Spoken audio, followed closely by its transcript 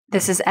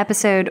This is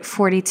episode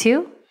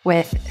 42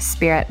 with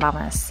Spirit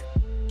Mamas.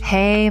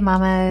 Hey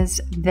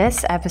mamas,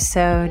 this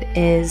episode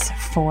is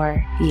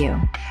for you.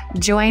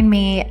 Join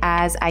me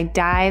as I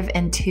dive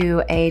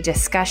into a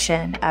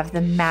discussion of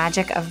the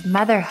magic of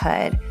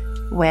motherhood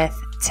with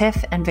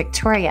Tiff and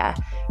Victoria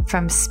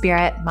from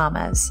Spirit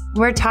Mamas.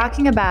 We're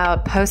talking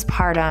about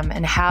postpartum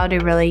and how to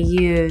really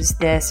use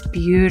this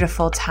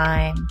beautiful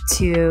time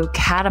to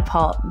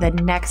catapult the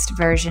next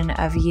version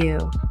of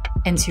you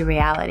into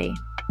reality.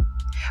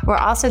 We're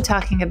also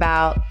talking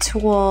about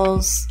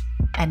tools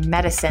and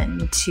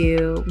medicine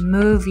to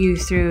move you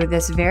through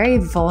this very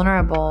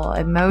vulnerable,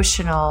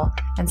 emotional,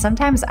 and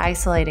sometimes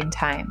isolating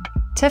time.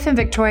 Tiff and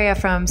Victoria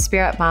from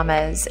Spirit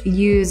Mamas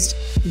used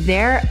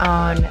their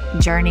own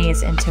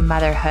journeys into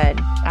motherhood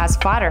as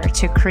fodder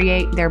to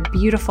create their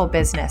beautiful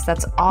business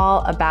that's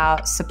all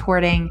about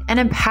supporting and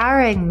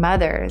empowering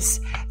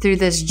mothers through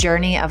this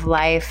journey of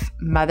life,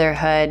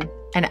 motherhood,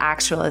 and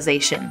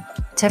actualization.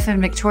 Tiff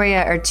and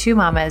Victoria are two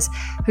mamas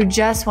who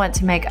just want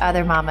to make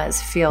other mamas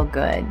feel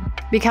good.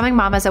 Becoming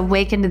mamas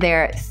awakened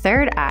their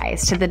third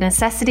eyes to the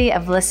necessity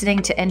of listening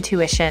to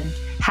intuition,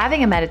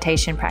 having a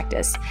meditation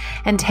practice,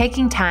 and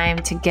taking time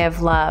to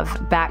give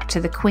love back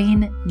to the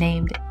queen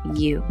named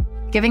you.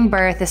 Giving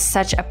birth is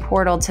such a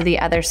portal to the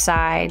other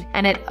side,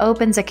 and it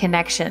opens a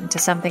connection to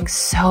something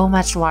so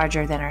much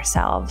larger than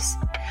ourselves.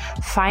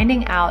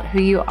 Finding out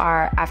who you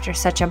are after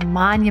such a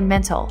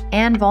monumental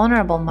and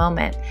vulnerable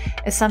moment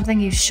is something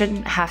you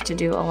shouldn't have to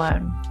do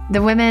alone.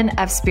 The women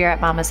of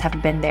Spirit Mamas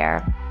have been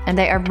there, and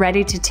they are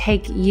ready to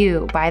take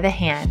you by the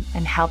hand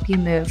and help you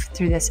move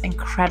through this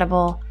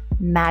incredible,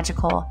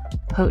 magical,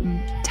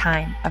 potent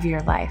time of your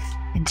life.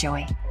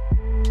 Enjoy.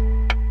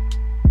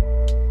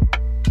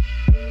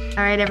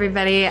 All right,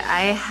 everybody,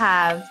 I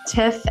have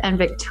Tiff and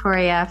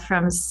Victoria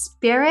from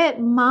Spirit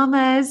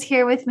Mamas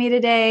here with me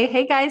today.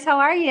 Hey guys, how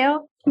are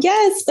you?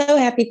 Yes, so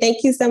happy.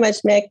 Thank you so much,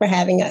 Meg, for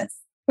having us.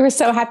 We're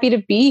so happy to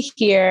be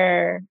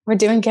here. We're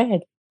doing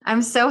good.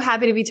 I'm so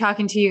happy to be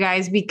talking to you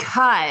guys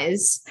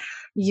because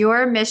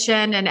your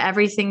mission and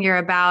everything you're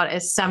about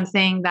is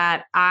something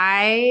that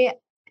I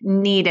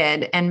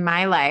needed in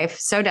my life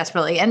so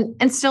desperately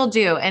and still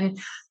do. And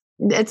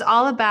it's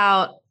all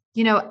about,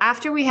 you know,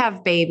 after we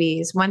have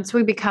babies, once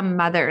we become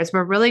mothers,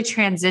 we're really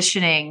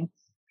transitioning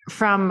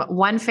from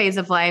one phase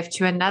of life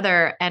to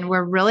another. And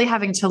we're really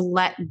having to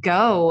let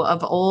go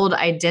of old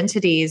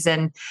identities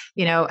and,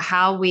 you know,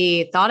 how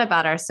we thought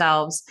about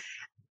ourselves,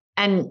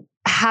 and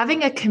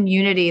having a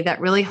community that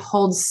really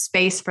holds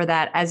space for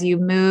that as you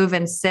move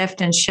and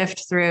sift and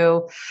shift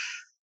through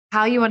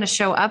how you want to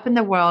show up in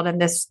the world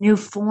and this new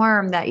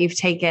form that you've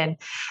taken.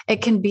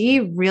 It can be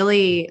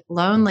really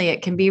lonely.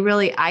 It can be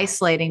really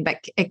isolating,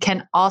 but it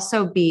can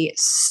also be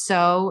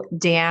so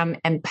damn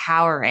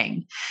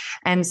empowering.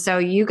 And so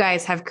you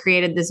guys have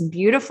created this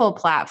beautiful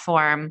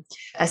platform,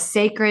 a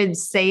sacred,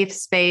 safe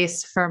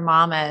space for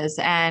mamas.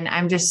 And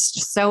I'm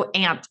just so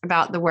amped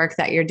about the work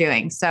that you're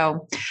doing.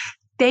 So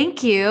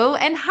thank you.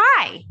 And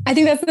hi. I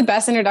think that's the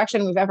best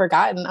introduction we've ever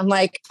gotten. I'm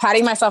like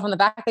patting myself on the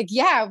back. Like,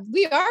 yeah,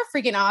 we are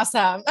freaking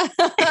awesome.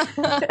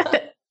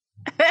 I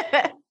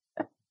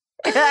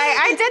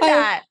did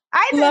that.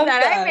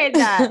 I made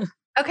that.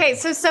 Okay.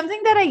 So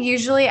something that I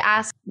usually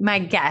ask my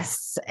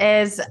guests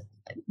is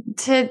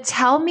to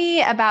tell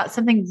me about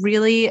something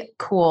really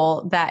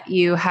cool that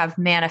you have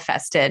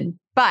manifested,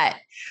 but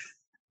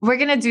we're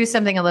going to do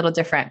something a little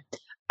different.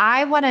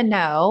 I want to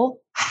know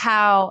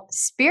how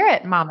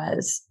Spirit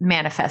Mamas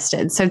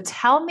manifested. So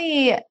tell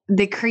me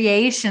the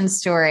creation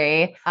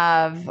story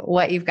of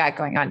what you've got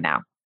going on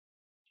now.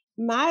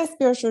 My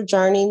spiritual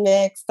journey,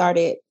 Meg,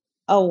 started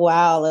a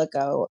while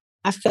ago.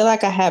 I feel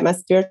like I had my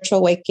spiritual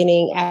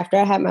awakening after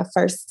I had my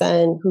first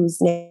son, who's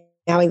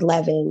now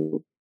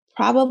 11,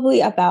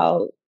 probably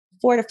about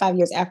 4 to 5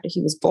 years after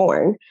he was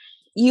born.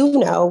 You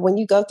know, when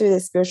you go through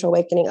this spiritual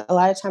awakening, a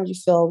lot of times you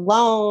feel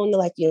alone,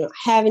 like you don't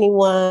have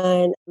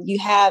anyone. You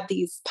have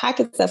these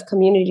pockets of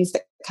communities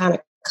that kind of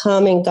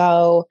come and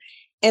go.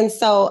 And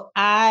so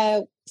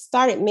I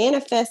started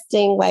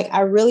manifesting, like,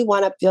 I really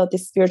want to build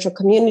this spiritual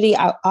community.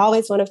 I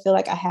always want to feel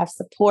like I have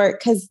support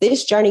because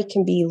this journey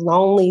can be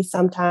lonely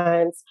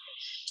sometimes.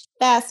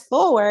 Fast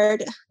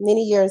forward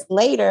many years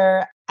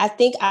later, I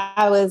think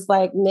I was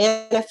like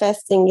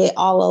manifesting it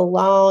all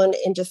alone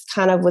and just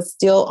kind of was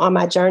still on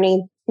my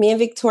journey. Me and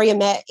Victoria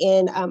met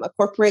in a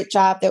corporate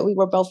job that we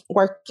were both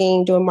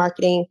working, doing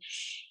marketing.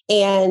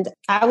 And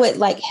I would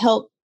like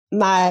help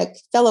my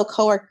fellow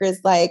coworkers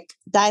like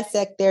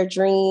dissect their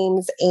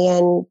dreams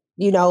and,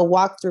 you know,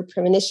 walk through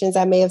premonitions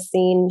I may have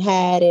seen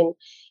had. And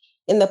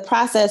in the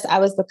process, I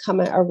was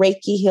becoming a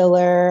Reiki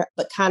healer,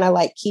 but kind of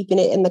like keeping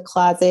it in the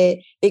closet.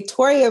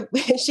 Victoria,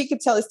 she could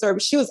tell the story,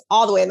 but she was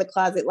all the way in the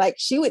closet. Like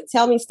she would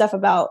tell me stuff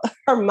about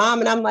her mom.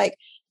 And I'm like,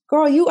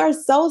 girl, you are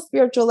so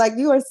spiritual. Like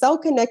you are so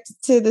connected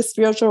to the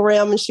spiritual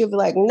realm. And she'll be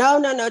like,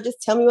 no,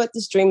 just tell me what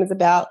this dream is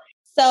about.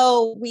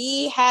 So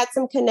we had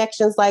some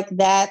connections like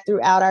that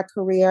throughout our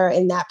career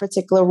in that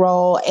particular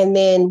role. And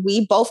then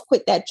we both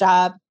quit that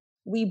job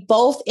we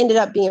both ended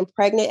up being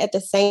pregnant at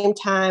the same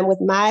time with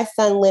my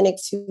son,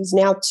 Lennox, who's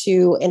now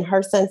 2, and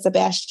her son,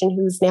 Sebastian,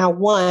 who's now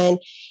 1.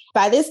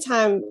 By this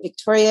time,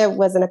 Victoria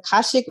was an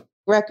Akashic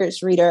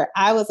Records reader.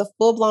 I was a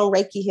full-blown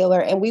Reiki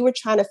healer, and we were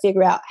trying to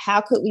figure out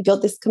how could we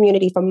build this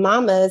community for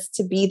mamas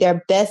to be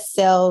their best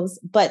selves,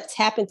 but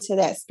tap into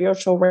that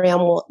spiritual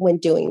realm when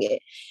doing it.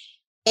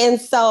 And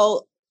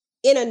so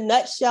in a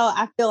nutshell,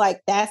 I feel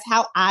like that's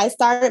how I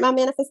started my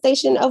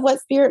manifestation of what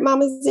Spirit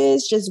Mamas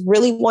is, just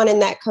really wanting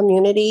that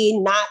community,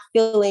 not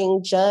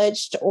feeling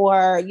judged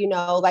or,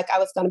 like I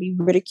was going to be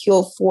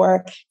ridiculed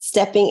for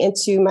stepping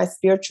into my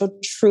spiritual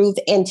truth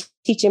and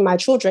teaching my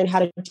children how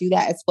to do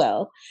that as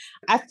well.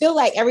 I feel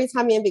like every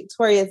time me and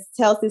Victoria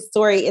tells this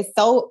story, it's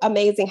so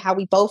amazing how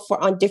we both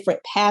were on different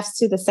paths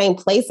to the same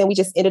place and we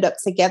just ended up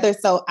together.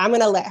 So I'm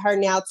going to let her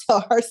now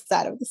tell her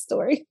side of the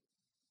story.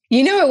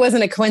 It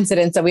wasn't a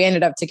coincidence that we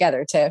ended up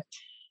together, Tiff.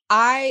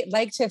 I,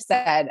 like Tiff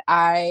said,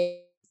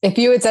 if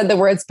you had said the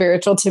word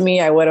spiritual to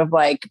me, I would have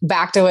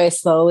backed away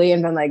slowly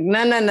and been like,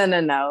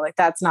 no, like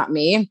that's not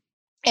me.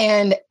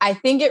 And I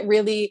think it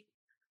really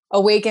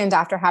awakened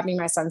after having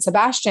my son,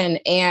 Sebastian.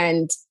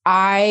 And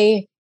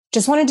I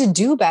just wanted to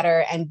do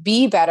better and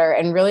be better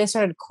and really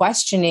started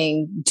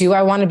questioning, do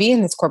I want to be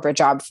in this corporate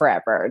job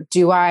forever?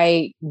 Do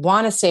I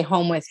want to stay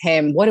home with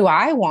him? What do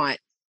I want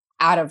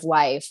out of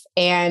life?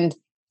 And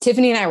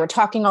Tiffany and I were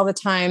talking all the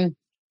time.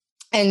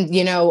 And,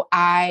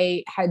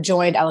 I had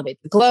joined Elevate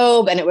the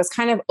Globe, and it was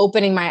kind of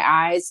opening my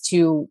eyes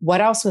to what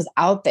else was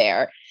out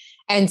there.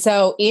 And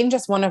so in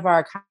just one of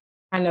our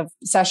kind of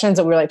sessions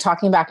that we were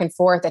talking back and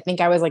forth, I think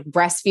I was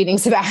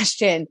breastfeeding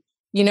Sebastian,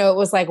 it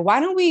was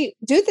why don't we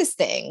do this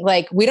thing?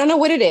 We don't know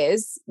what it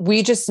is.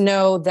 We just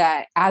know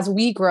that as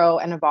we grow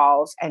and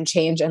evolve and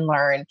change and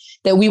learn,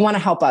 that we want to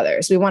help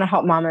others. We want to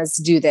help mamas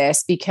do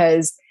this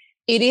because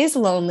it is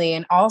lonely.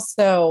 And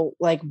also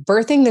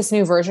birthing this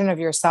new version of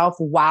yourself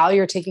while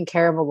you're taking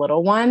care of a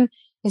little one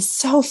is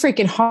so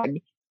freaking hard.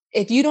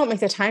 If you don't make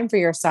the time for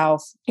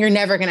yourself, you're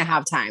never going to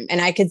have time.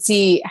 And I could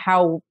see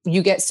how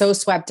you get so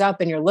swept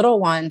up in your little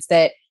ones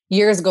that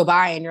years go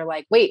by and you're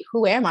like, wait,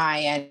 who am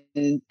I?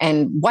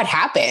 And what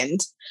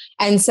happened?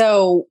 And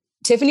so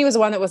Tiffany was the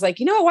one that was like,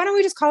 why don't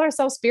we just call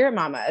ourselves Spirit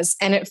Mamas?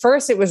 And at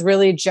first it was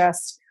really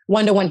just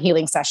one-to-one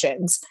healing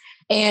sessions.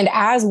 And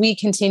as we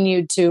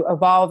continued to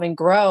evolve and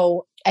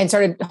grow and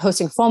started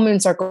hosting full moon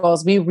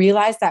circles, we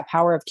realized that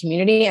power of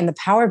community and the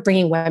power of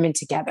bringing women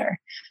together.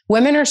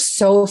 Women are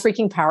so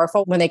freaking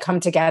powerful when they come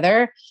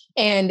together.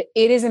 And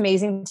it is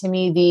amazing to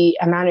me the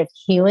amount of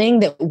healing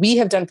that we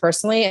have done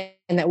personally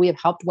and that we have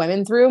helped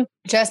women through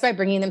just by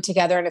bringing them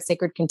together in a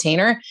sacred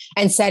container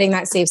and setting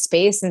that safe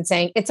space and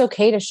saying, it's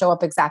okay to show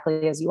up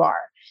exactly as you are.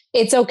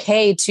 It's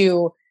okay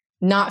to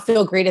not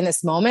feel great in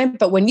this moment.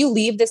 But when you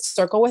leave this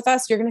circle with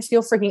us, you're going to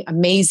feel freaking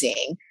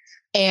amazing.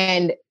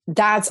 And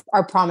that's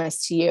our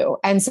promise to you.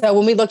 And so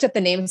when we looked at the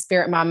name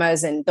Spirit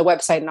Mamas and the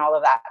website and all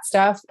of that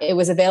stuff, it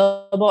was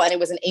available and it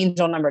was an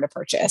angel number to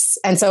purchase.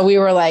 And so we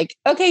were like,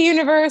 okay,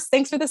 universe,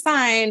 thanks for the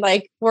sign.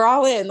 We're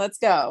all in, let's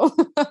go.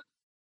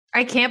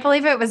 I can't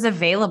believe it was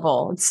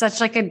available. It's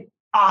such an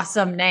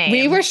awesome name.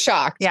 We were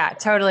shocked. Yeah,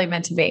 totally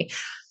meant to be.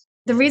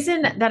 The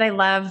reason that I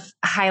love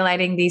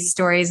highlighting these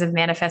stories of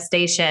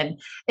manifestation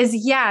is,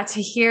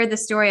 to hear the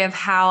story of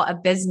how a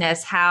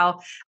business,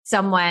 how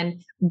someone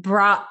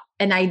brought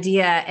an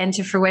idea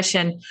into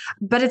fruition,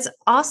 but it's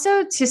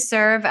also to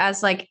serve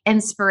as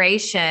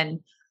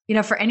inspiration,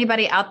 for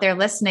anybody out there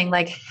listening,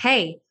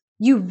 hey,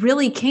 you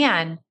really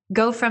can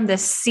go from the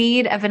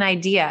seed of an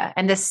idea,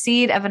 and the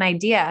seed of an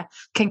idea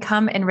can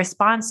come in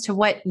response to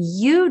what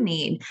you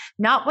need,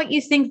 not what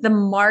you think the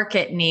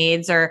market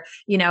needs or,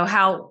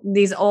 how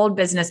these old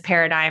business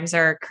paradigms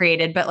are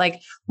created, but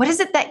what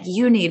is it that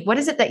you need? What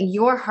is it that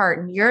your heart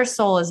and your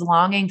soul is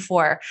longing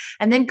for?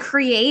 And then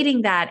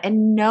creating that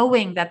and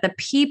knowing that the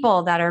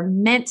people that are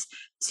meant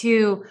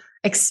to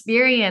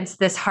experience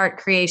this heart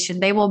creation,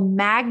 they will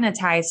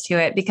magnetize to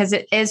it because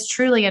it is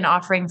truly an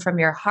offering from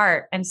your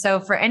heart. And so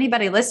for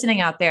anybody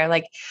listening out there,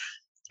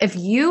 if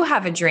you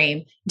have a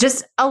dream,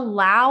 just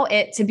allow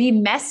it to be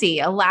messy,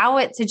 allow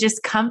it to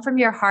just come from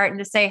your heart and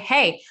to say,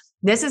 hey,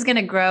 this is going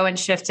to grow and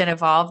shift and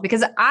evolve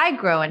because I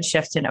grow and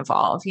shift and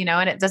evolve,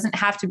 and it doesn't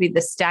have to be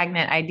the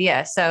stagnant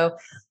idea. So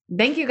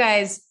thank you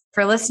guys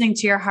for listening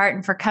to your heart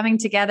and for coming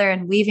together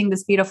and weaving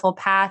this beautiful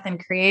path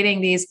and creating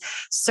these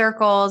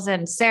circles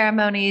and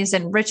ceremonies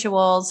and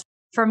rituals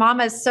for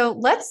mamas. So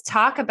let's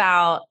talk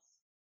about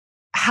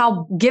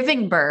how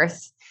giving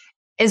birth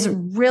is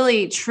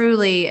really,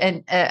 truly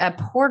a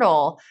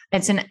portal.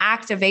 It's an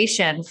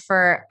activation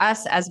for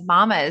us as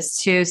mamas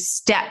to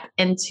step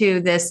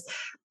into this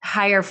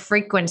higher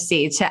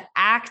frequency, to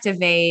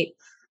activate,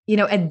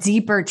 a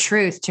deeper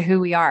truth to who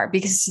we are,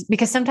 because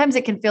sometimes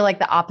it can feel like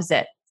the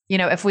opposite.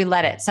 If we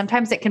let it,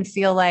 sometimes it can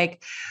feel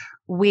like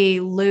we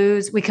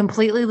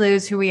completely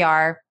lose who we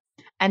are.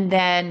 And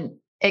then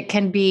it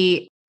can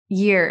be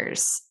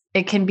years,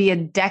 it can be a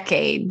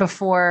decade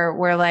before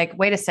we're like,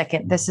 wait a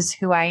second, this is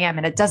who I am.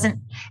 And it doesn't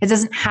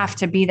have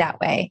to be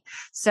that way.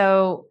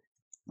 So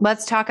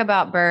Let's talk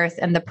about birth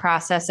and the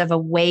process of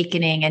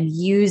awakening and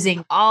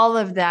using all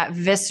of that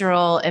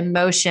visceral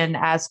emotion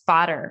as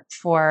fodder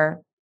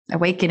for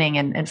awakening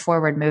and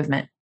forward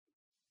movement.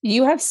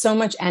 You have so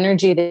much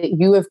energy that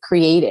you have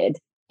created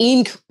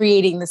in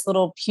creating this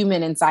little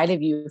human inside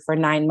of you for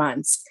 9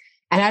 months.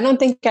 And I don't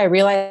think I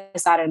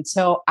realized that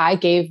until I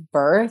gave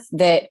birth,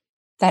 that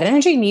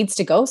energy needs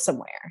to go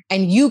somewhere.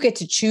 And you get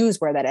to choose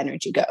where that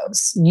energy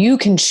goes. You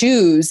can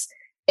choose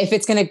if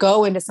it's going to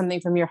go into something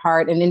from your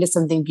heart and into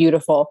something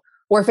beautiful,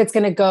 or if it's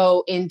going to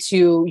go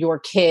into your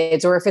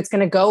kids, or if it's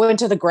going to go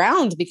into the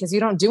ground because you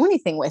don't do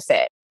anything with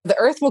it. The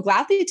earth will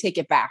gladly take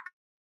it back.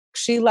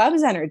 She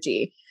loves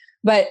energy.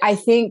 But I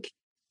think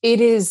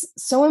it is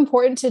so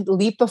important to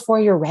leap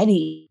before you're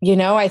ready. You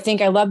know, I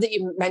love that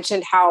you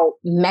mentioned how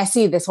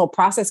messy this whole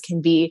process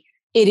can be.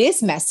 It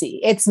is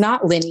messy. It's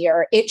not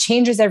linear. It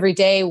changes every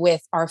day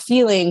with our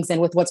feelings and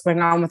with what's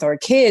going on with our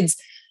kids.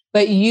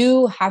 But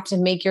you have to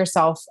make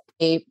yourself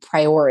a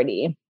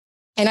priority.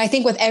 And I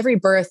think with every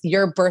birth,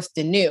 you're birthed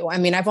anew. I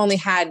mean, I've only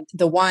had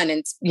the one,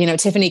 and, you know,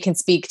 Tiffany can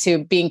speak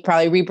to being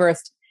probably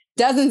rebirthed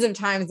dozens of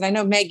times. And I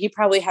know, Meg, you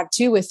probably have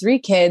 2 with 3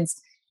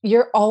 kids.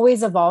 You're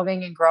always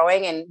evolving and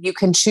growing, and you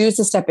can choose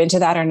to step into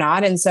that or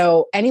not. And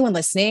so anyone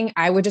listening,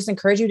 I would just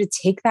encourage you to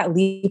take that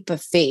leap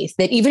of faith,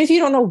 that even if you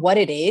don't know what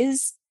it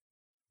is,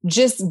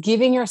 just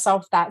giving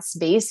yourself that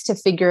space to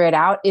figure it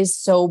out is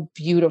so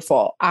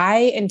beautiful.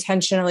 I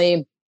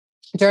intentionally,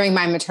 during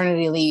my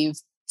maternity leave,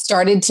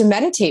 started to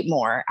meditate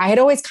more. I had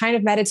always kind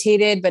of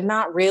meditated, but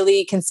not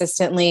really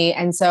consistently.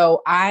 And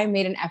so I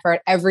made an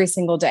effort every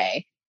single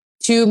day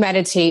to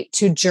meditate,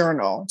 to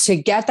journal, to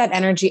get that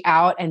energy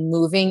out and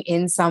moving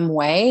in some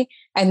way.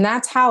 And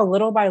that's how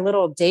little by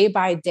little, day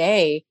by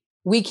day,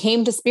 we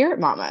came to Spirit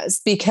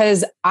Mamas,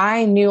 because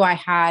I knew I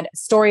had a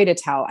story to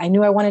tell. I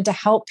knew I wanted to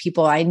help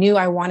people. I knew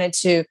I wanted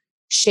to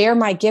share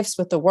my gifts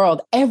with the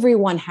world.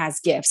 Everyone has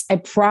gifts. I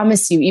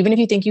promise you, even if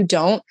you think you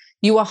don't,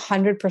 you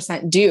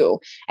 100% do.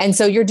 And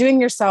so you're doing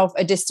yourself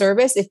a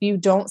disservice if you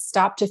don't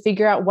stop to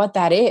figure out what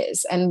that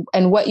is and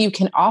what you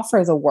can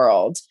offer the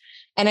world.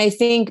 And I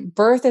think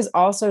birth is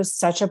also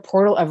such a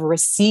portal of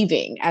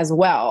receiving as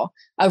well,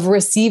 of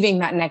receiving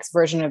that next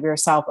version of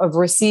yourself, of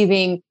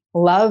receiving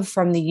love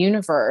from the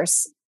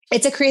universe.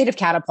 It's a creative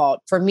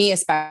catapult for me,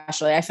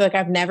 especially. I feel like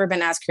I've never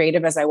been as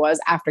creative as I was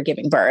after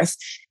giving birth.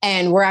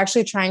 And we're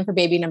actually trying for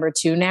baby number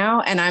 2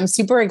 now. And I'm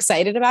super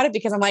excited about it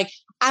because I'm like,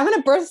 I'm going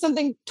to birth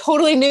something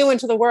totally new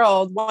into the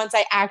world once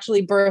I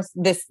actually birth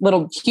this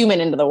little human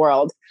into the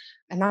world.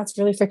 And that's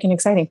really freaking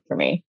exciting for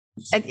me.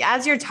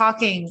 As you're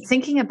talking,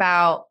 thinking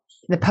about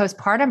the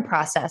postpartum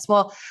process.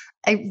 Well,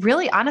 I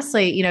really,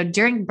 honestly, you know,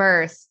 during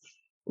birth,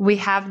 we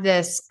have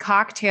this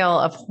cocktail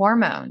of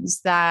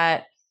hormones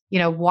that, you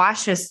know,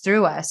 washes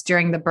through us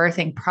during the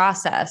birthing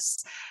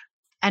process.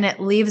 And it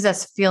leaves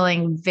us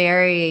feeling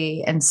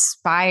very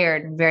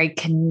inspired and very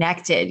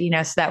connected, you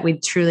know, so that we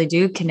truly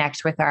do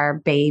connect with our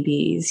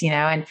babies, you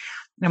know,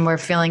 and we're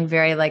feeling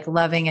very like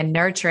loving and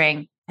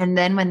nurturing. And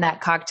then when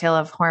that cocktail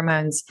of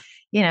hormones,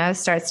 you know,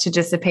 starts to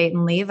dissipate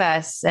and leave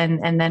us,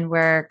 and then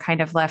we're kind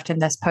of left in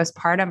this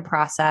postpartum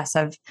process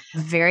of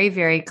very,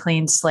 very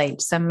clean slate.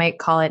 Some might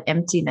call it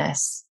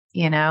emptiness,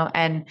 you know,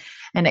 and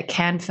it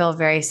can feel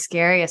very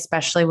scary,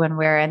 especially when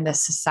we're in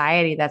this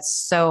society that's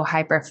so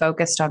hyper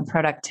focused on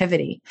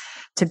productivity,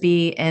 to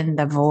be in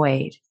the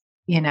void,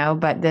 you know,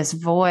 but this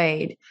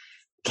void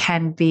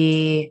can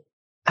be,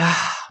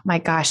 oh my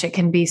gosh, it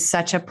can be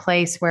such a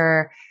place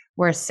where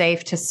we're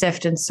safe to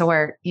sift and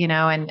sort, you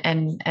know,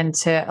 and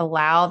to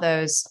allow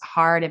those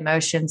hard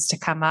emotions to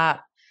come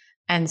up,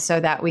 and so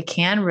that we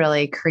can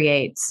really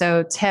create.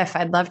 So Tiff,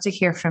 I'd love to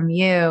hear from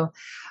you.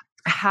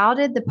 How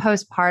did the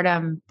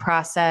postpartum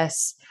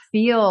process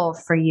feel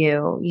for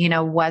you? You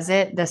know, was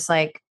it this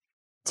like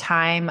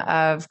time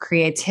of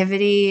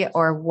creativity,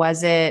 or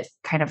was it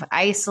kind of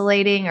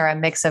isolating, or a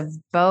mix of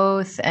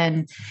both?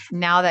 And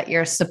now that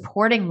you're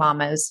supporting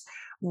mamas,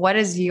 what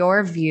is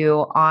your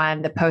view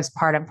on the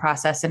postpartum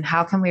process, and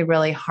how can we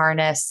really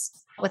harness,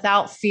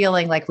 without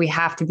feeling like we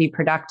have to be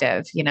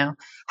productive, you know,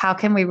 how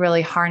can we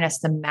really harness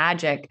the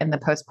magic in the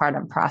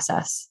postpartum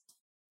process?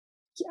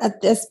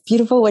 That's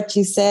beautiful what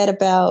you said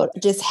about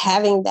just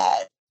having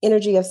that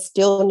energy of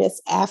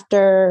stillness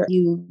after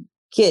you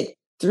get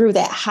through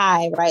that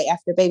high, right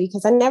after baby,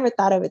 because I never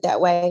thought of it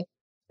that way.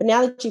 But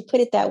now that you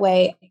put it that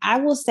way, I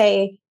will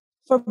say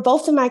for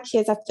both of my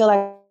kids, I feel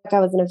like I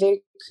was in a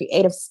very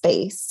creative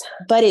space,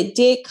 but it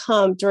did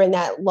come during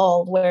that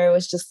lull where it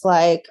was just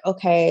like,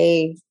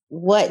 okay,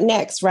 what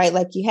next, right?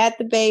 Like you had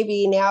the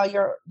baby, now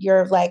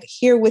you're like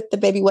here with the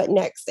baby, what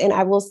next? And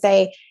I will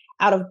say,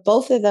 out of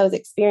both of those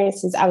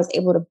experiences, I was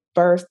able to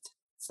birth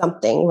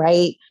something,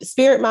 right?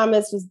 Spirit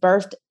Mamas was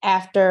birthed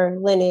after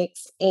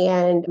Lennox,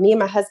 and me and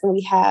my husband,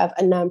 we have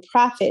a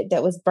nonprofit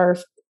that was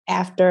birthed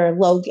after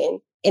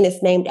Logan, and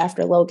it's named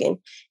after Logan.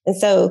 And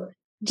so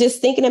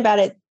just thinking about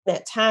it,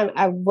 that time,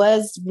 I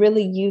was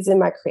really using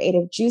my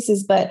creative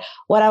juices. But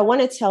what I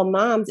want to tell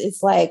moms is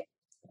like,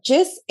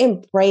 just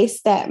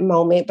embrace that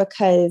moment,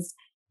 because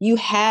you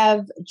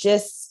have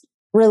just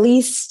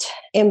released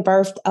and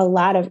birthed a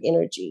lot of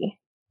energy,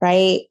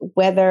 right?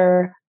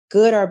 Whether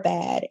good or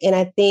bad. And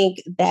I think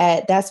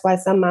that that's why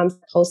some moms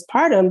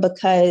postpartum,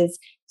 because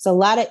it's a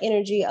lot of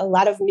energy, a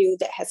lot of new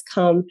that has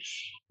come.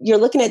 You're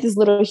looking at this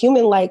little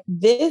human like,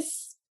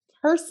 this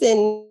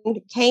person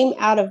came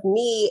out of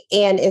me,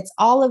 and it's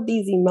all of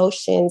these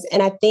emotions.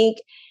 And I think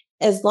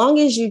as long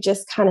as you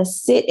just kind of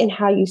sit in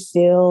how you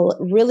feel,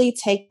 really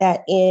take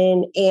that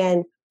in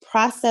and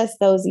process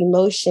those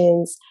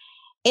emotions.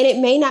 And it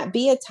may not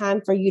be a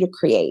time for you to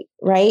create,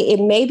 right? It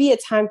may be a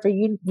time for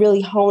you to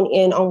really hone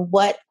in on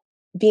what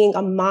being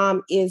a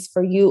mom is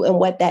for you and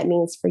what that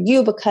means for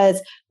you. Because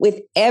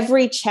with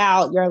every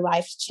child, your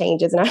life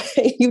changes. And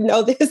you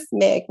know this,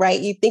 Meg, right?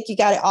 You think you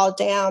got it all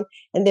down,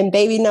 and then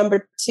baby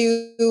number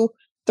 2,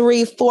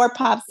 3, 4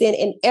 pops in,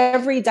 and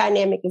every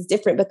dynamic is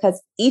different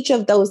because each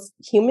of those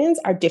humans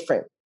are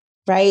different,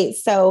 right?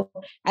 So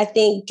I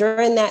think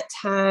during that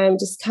time,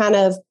 just kind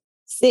of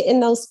sit in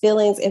those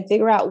feelings and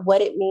figure out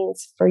what it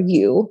means for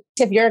you.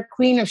 If you're a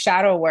queen of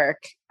shadow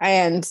work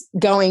and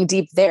going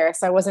deep there,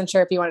 so I wasn't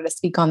sure if you wanted to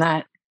speak on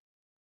that.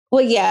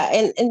 Well, yeah,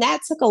 and that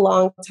took a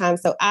long time.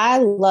 So I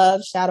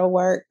love shadow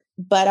work,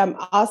 but I'm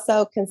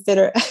also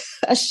considered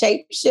a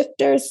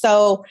shapeshifter.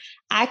 So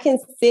I can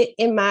sit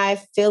in my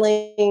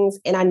feelings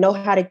and I know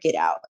how to get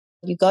out.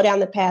 You go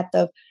down the path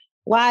of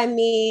why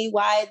me,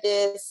 why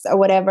this, or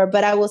whatever.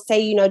 But I will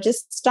say,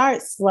 just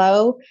start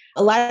slow.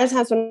 A lot of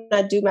times when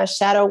I do my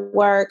shadow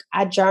work,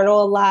 I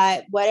journal a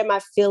lot. What am I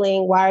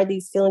feeling? Why are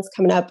these feelings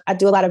coming up? I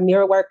do a lot of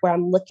mirror work where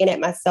I'm looking at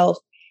myself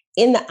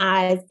in the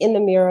eyes, in the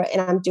mirror,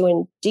 and I'm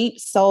doing deep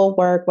soul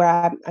work where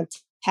I'm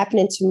tapping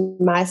into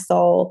my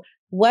soul.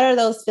 What are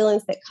those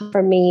feelings that come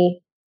from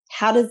me?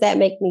 How does that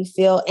make me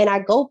feel? And I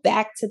go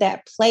back to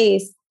that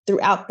place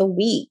throughout the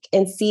week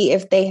and see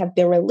if they have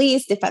been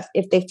released,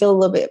 if they feel a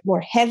little bit more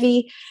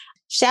heavy.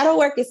 Shadow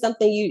work is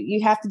something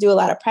you have to do a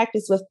lot of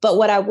practice with. But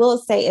what I will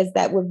say is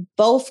that with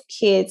both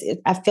kids,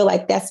 I feel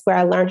like that's where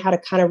I learned how to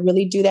kind of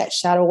really do that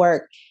shadow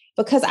work,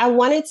 because I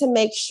wanted to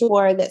make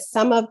sure that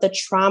some of the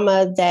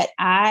trauma that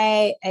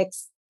I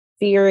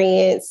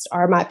experienced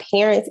or my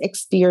parents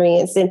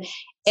experienced,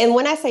 and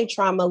when I say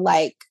trauma,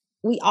 like,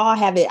 we all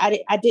have it.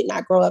 I did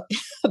not grow up in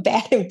a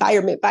bad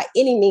environment by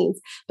any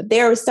means, but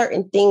there were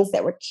certain things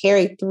that were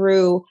carried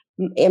through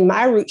in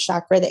my root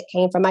chakra that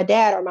came from my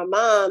dad or my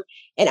mom.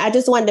 And I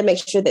just wanted to make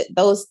sure that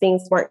those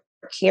things weren't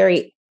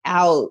carried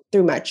out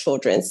through my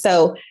children.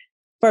 So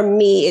for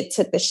me, it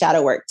took the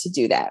shadow work to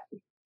do that.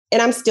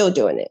 And I'm still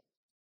doing it.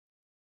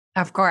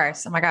 Of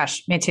course. Oh my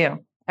gosh, me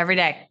too. Every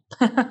day.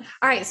 All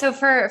right. So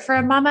for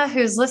a mama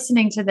who's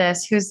listening to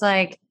this, who's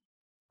like,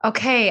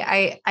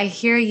 okay, I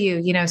hear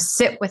you,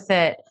 sit with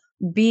it,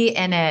 be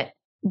in it.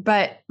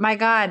 But my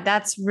God,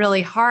 that's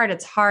really hard.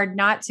 It's hard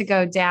not to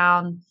go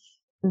down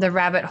the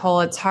rabbit hole.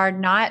 It's hard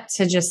not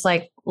to just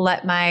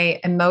let my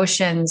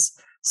emotions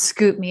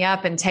scoop me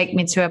up and take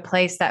me to a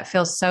place that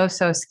feels so,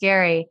 so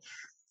scary.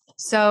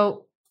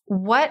 So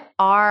what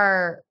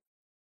are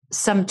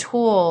some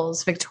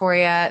tools,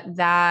 Victoria,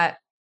 that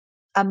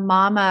a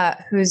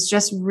mama who's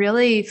just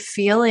really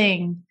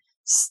feeling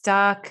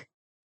stuck,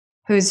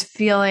 who's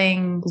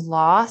feeling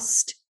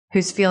lost,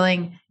 who's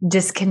feeling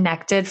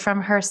disconnected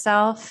from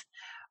herself,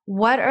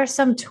 what are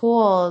some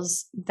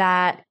tools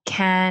that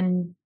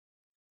can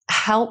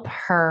help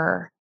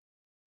her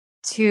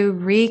to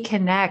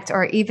reconnect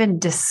or even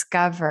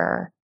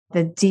discover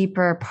the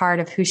deeper part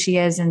of who she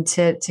is and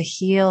to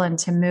heal and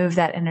to move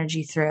that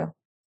energy through?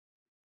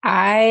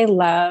 I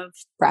love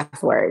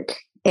breath work.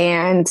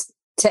 And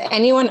to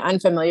anyone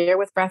unfamiliar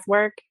with breath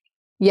work,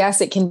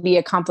 yes, it can be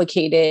a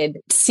complicated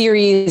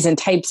series and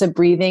types of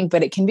breathing,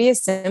 but it can be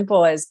as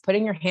simple as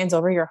putting your hands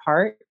over your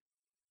heart,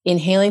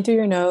 inhaling through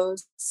your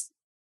nose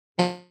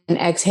and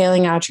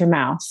exhaling out your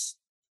mouth,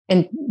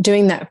 and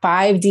doing that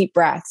 5 deep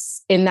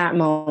breaths in that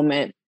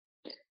moment.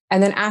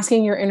 And then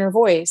asking your inner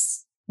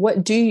voice,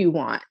 what do you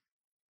want?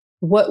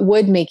 What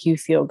would make you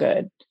feel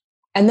good?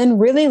 And then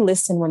really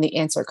listen when the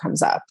answer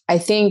comes up. I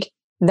think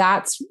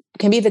that's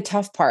can be the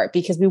tough part,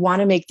 because we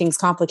want to make things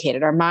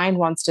complicated. Our mind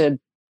wants to,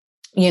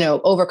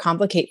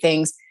 overcomplicate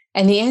things.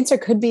 And the answer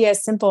could be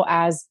as simple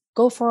as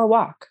go for a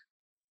walk,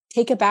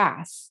 take a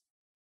bath,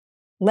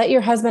 let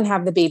your husband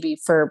have the baby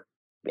for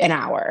an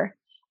hour.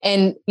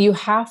 And you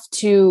have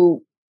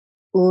to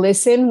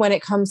listen when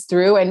it comes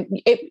through. And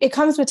it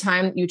comes with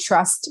time. You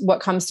trust what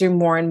comes through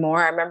more and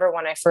more. I remember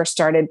when I first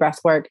started breath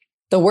work,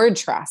 the word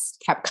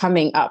trust kept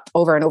coming up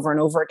over and over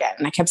and over again.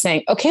 And I kept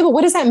saying, okay, but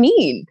what does that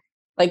mean?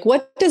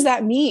 What does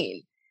that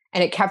mean?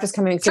 And it kept just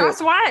coming through.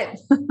 Trust what?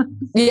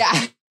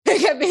 Yeah.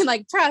 It kept being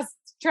like,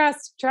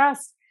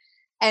 trust.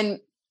 And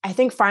I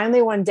think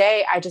finally one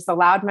day I just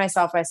allowed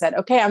myself, I said,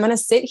 okay, I'm going to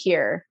sit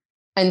here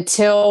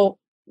until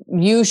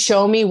you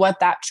show me what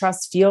that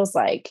trust feels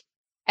like.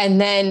 And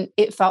then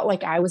it felt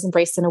like I was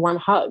embraced in a warm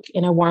hug,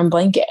 in a warm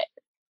blanket.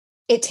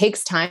 It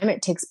takes time.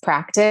 It takes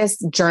practice.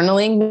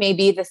 Journaling may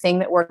be the thing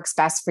that works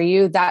best for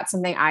you. That's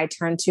something I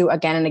turn to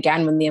again and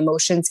again when the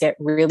emotions get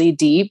really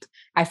deep.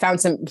 I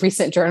found some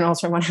recent journals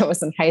from when I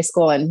was in high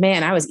school, and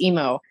man, I was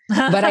emo,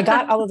 but I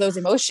got all of those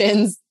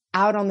emotions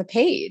out on the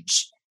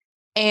page.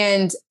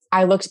 And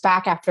I looked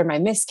back after my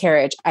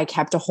miscarriage. I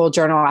kept a whole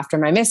journal after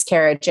my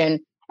miscarriage. And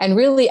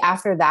really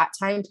after that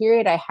time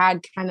period, I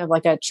had kind of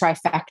like a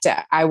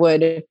trifecta. I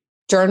would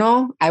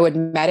journal, I would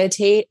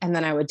meditate, and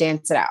then I would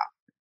dance it out.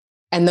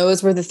 And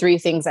those were the three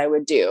things I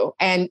would do.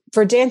 And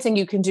for dancing,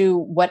 you can do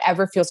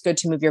whatever feels good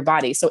to move your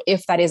body. So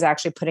if that is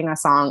actually putting a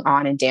song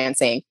on and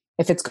dancing,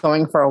 if it's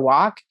going for a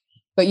walk,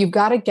 but you've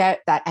got to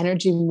get that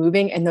energy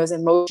moving and those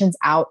emotions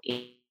out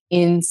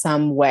in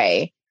some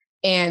way.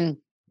 And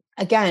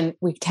again,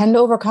 we tend to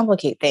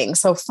overcomplicate things.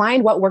 So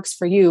find what works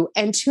for you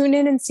and tune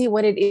in and see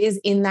what it is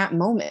in that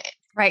moment.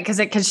 Right. Because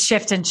it could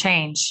shift and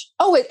change.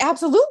 Oh, it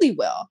absolutely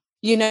will.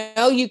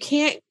 You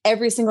can't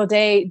every single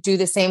day do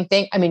the same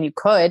thing. I mean, you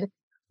could,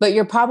 but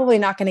you're probably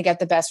not going to get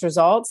the best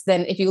results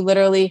than if you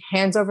literally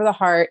hands over the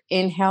heart,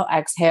 inhale,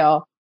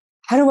 exhale.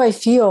 How do I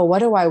feel? What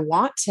do I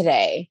want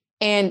today?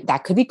 And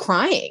that could be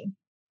crying.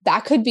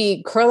 That could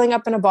be curling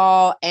up in a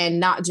ball and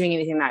not doing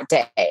anything that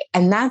day.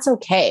 And that's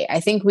okay. I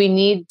think we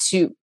need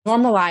to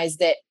normalize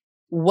that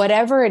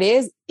whatever it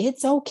is,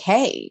 it's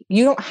okay.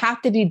 You don't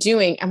have to be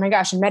doing, oh my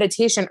gosh, in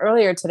meditation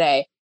earlier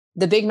today,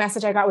 the big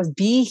message I got was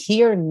be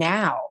here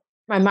now.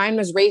 My mind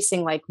was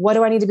racing. Like, what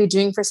do I need to be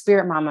doing for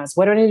Spirit Mamas?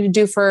 What do I need to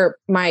do for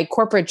my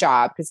corporate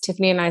job? Because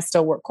Tiffany and I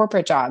still work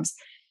corporate jobs.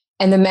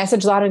 And the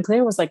message loud and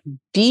clear was like,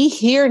 be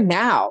here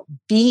now,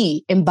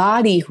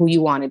 embody who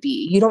you want to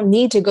be. You don't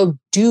need to go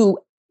do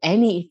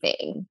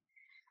anything.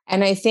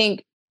 And I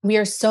think we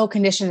are so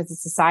conditioned as a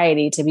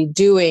society to be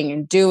doing,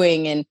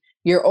 and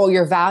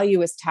your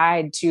value is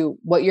tied to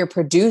what you're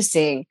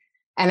producing.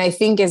 And I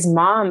think as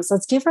moms,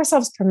 let's give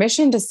ourselves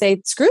permission to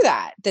say, screw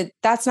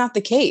that's not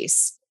the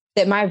case,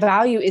 that my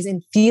value is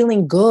in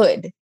feeling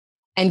good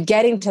and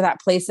getting to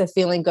that place of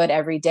feeling good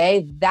every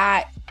day.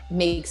 That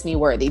makes me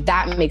worthy.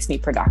 That makes me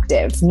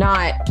productive,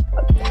 not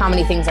how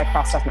many things I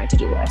crossed off my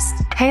to-do list.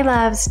 Hey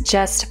loves,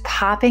 just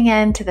popping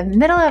into the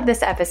middle of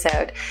this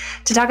episode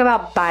to talk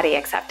about body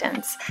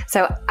acceptance.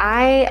 So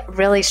I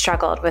really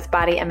struggled with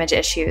body image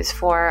issues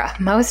for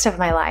most of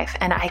my life,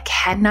 and I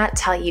cannot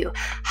tell you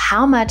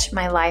how much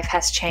my life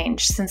has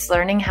changed since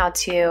learning how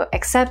to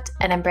accept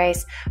and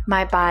embrace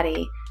my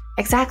body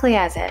exactly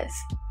as is.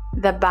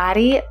 The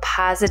Body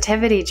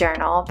Positivity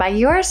Journal by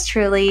yours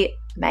truly,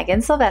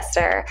 Megan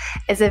Sylvester,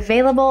 is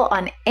available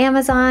on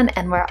Amazon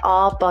and where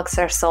all books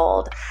are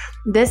sold.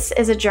 This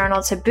is a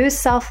journal to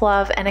boost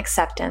self-love and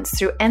acceptance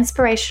through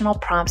inspirational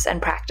prompts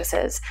and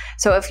practices.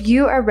 So if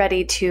you are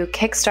ready to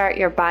kickstart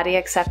your body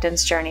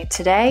acceptance journey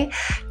today,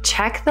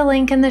 check the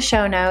link in the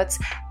show notes,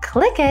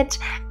 click it,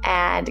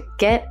 and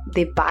get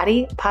the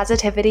Body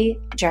Positivity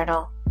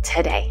Journal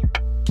today.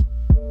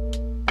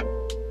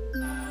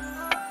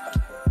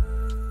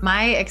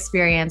 My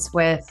experience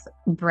with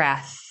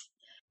breath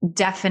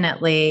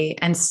definitely,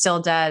 and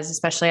still does,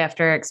 especially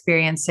after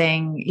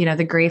experiencing,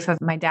 the grief of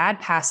my dad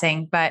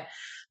passing. But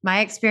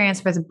my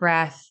experience with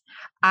breath,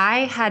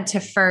 I had to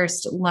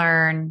first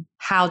learn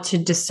how to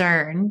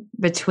discern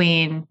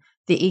between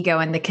the ego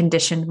and the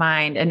conditioned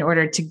mind in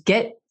order to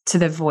get to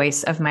the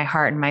voice of my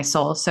heart and my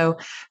soul. So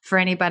for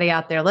anybody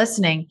out there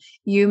listening,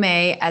 you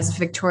may, as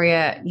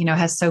Victoria,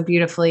 has so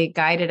beautifully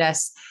guided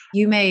us,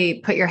 you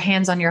may put your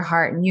hands on your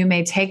heart and you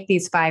may take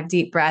these 5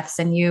 deep breaths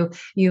and you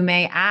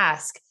may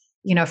ask,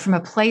 from a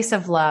place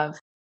of love,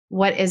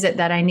 what is it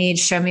that I need?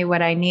 Show me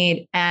what I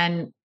need.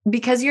 And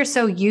because you're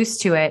so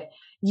used to it,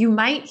 you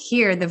might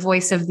hear the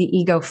voice of the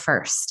ego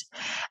first.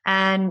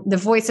 And the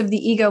voice of the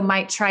ego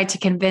might try to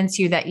convince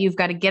you that you've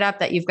got to get up,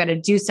 that you've got to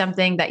do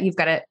something, that you've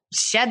got to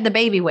shed the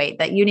baby weight,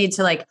 that you need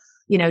to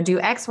do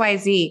X, Y,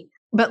 Z.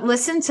 But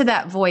listen to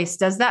that voice.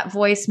 Does that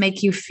voice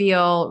make you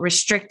feel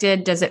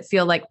restricted? Does it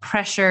feel like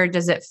pressure?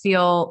 Does it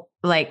feel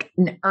like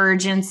an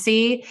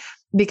urgency?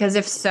 Because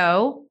if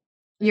so,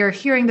 you're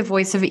hearing the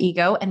voice of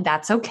ego, and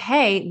that's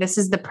okay. This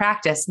is the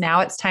practice.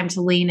 Now it's time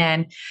to lean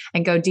in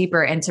and go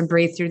deeper and to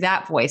breathe through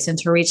that voice and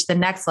to reach the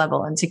next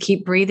level and to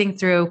keep breathing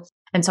through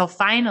until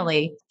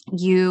finally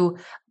you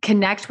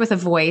connect with a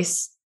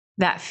voice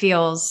that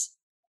feels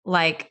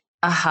like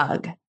a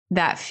hug,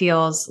 that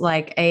feels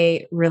like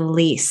a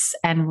release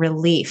and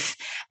relief.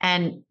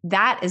 And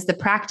that is the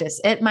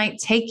practice. It might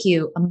take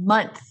you a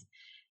month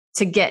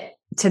to get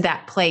to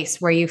that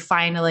place where you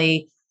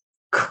finally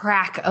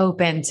crack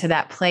open to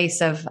that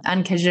place of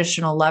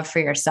unconditional love for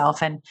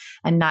yourself and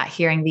not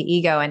hearing the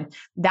ego. And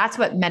that's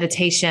what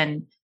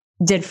meditation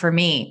did for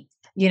me.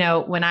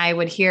 When I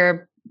would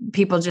hear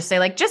people just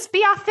say just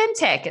be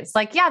authentic. It's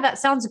like, yeah, that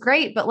sounds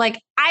great. But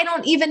I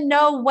don't even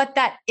know what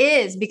that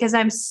is because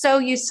I'm so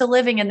used to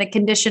living in the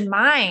conditioned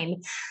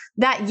mind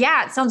that,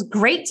 yeah, it sounds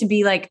great to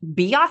be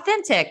be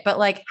authentic, but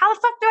how the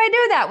fuck do I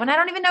do that when I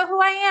don't even know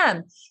who I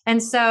am?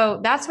 And so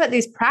that's what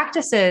these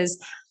practices,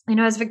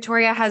 as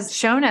Victoria has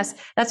shown us,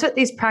 that's what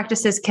these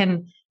practices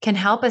can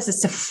help us, is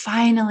to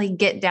finally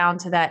get down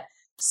to that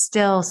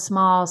still,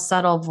 small,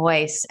 subtle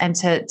voice and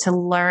to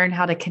learn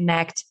how to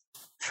connect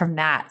from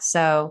that.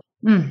 So,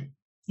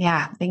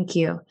 yeah, thank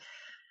you.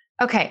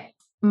 Okay.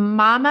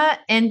 Mama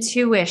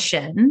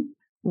intuition,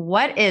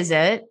 what is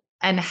it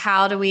and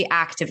how do we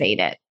activate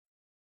it?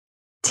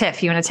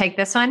 Tiff, you want to take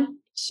this one?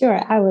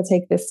 Sure, I will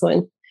take this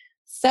one.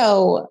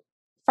 So,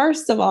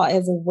 first of all,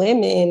 as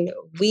women,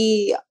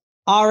 we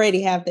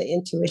already have the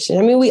intuition.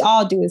 I mean, we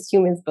all do as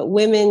humans, but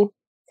women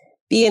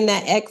being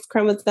that X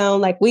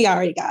chromosome, like we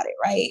already got it,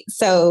 right?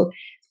 So,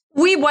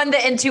 we won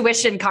the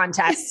intuition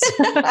contest.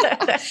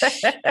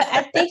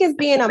 I think as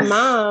being a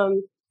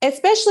mom,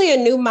 especially a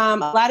new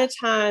mom, a lot of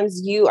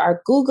times you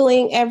are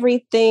Googling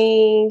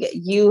everything.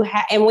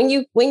 And when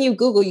you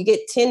Google, you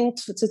get 10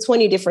 to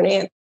 20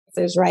 different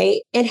answers,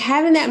 right? And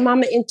having that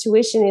mama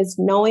intuition is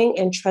knowing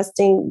and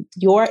trusting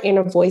your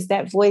inner voice,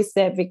 that voice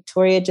that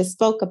Victoria just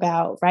spoke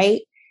about,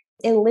 right?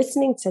 And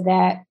listening to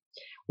that.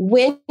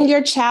 When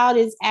your child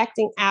is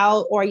acting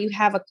out or you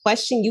have a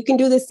question, you can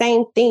do the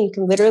same thing. You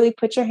can literally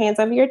put your hands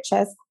over your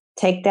chest,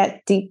 take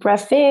that deep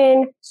breath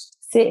in,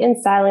 sit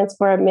in silence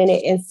for a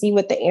minute and see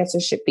what the answer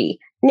should be.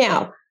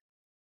 Now,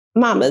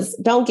 mamas,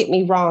 don't get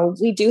me wrong.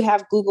 We do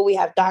have Google, we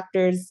have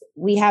doctors,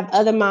 we have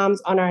other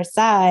moms on our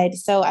side.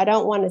 So I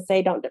don't want to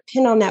say don't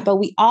depend on that, but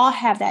we all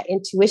have that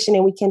intuition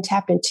and we can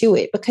tap into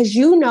it because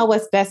you know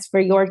what's best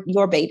for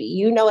your baby.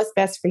 You know what's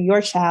best for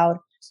your child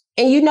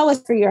and you know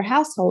what's for your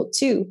household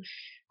too.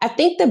 I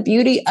think the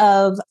beauty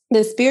of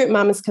the Spirit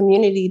Mamas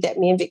community that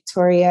me and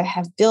Victoria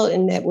have built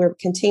and that we're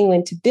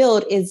continuing to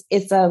build is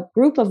it's a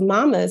group of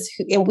mamas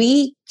and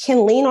we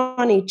can lean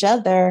on each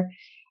other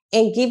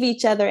and give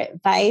each other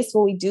advice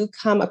when we do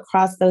come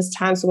across those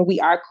times when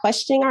we are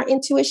questioning our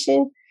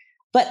intuition.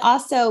 But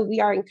also we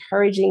are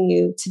encouraging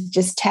you to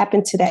just tap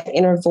into that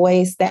inner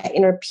voice, that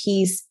inner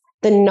peace,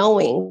 the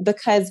knowing,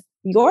 because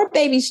your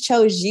babies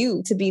chose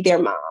you to be their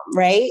mom,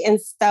 right?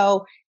 And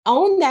so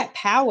own that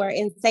power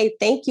and say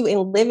thank you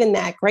and live in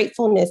that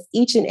gratefulness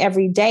each and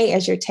every day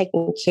as you're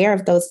taking care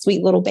of those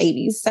sweet little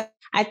babies. So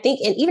I think,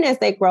 and even as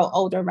they grow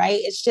older, right,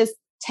 it's just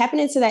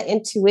tapping into that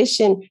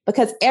intuition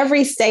because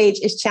every stage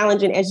is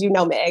challenging, as you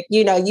know, Meg.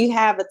 You know, you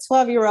have a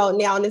 12-year-old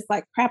now and it's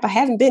like, crap, I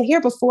haven't been here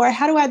before.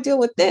 How do I deal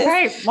with this?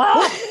 Right.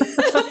 Well,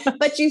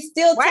 but you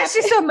still why is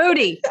she so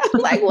moody?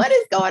 Like, what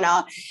is going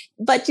on?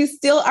 But you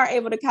still are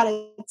able to kind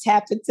of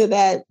tap into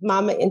that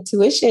mama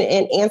intuition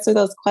and answer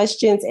those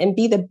questions and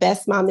be the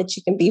best mom that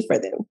you can be for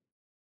them.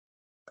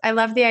 I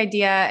love the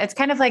idea. It's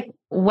kind of like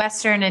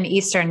Western and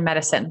Eastern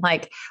medicine.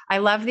 Like, I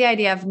love the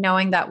idea of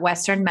knowing that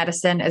Western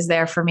medicine is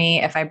there for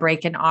me if I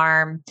break an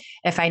arm,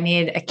 if I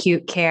need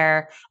acute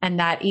care, and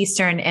that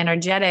Eastern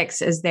energetics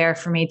is there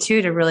for me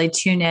too, to really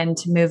tune in,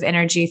 to move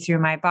energy through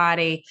my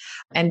body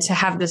and to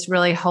have this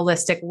really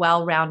holistic,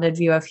 well-rounded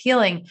view of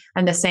healing.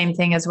 And the same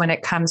thing as when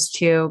it comes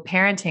to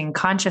parenting,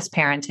 conscious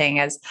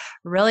parenting is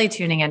really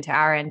tuning into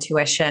our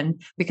intuition.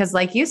 Because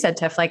like you said,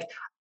 Tiff, like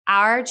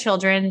our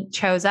children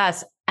chose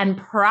us. And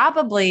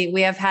probably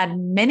we have had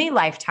many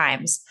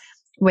lifetimes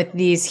with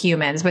these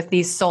humans, with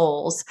these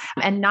souls,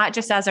 and not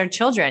just as our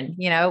children.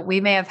 You know, we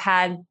may have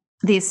had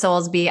these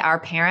souls be our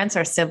parents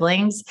or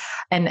siblings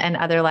and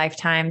other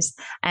lifetimes.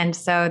 And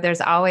so there's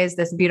always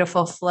this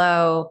beautiful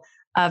flow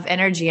of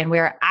energy. And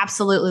we're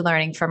absolutely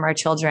learning from our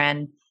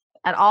children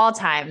at all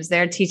times.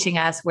 They're teaching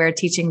us, we're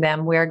teaching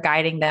them, we're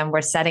guiding them,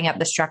 we're setting up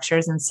the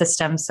structures and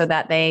systems so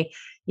that they,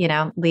 you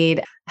know,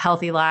 lead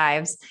healthy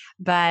lives.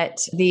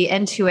 But the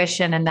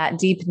intuition and that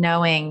deep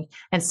knowing,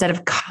 instead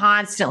of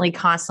constantly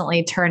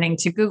turning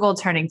to Google,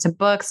 turning to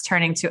books,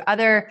 turning to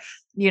other,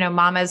 you know,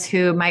 mamas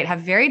who might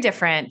have very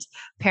different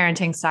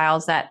parenting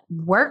styles that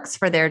works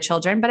for their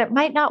children, but it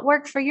might not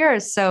work for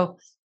yours. So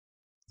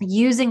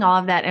using all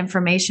of that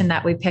information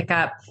that we pick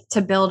up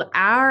to build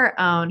our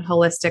own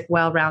holistic,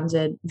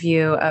 well-rounded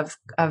view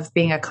of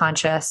being a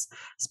conscious,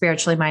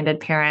 spiritually minded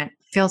parent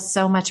feels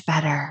so much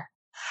better.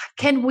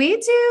 Can we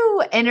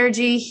do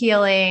energy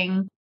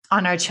healing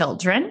on our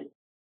children?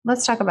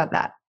 Let's talk about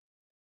that.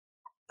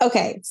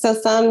 Okay. So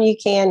some you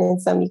can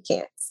and some you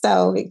can't.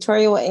 So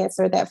Victoria will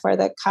answer that for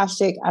the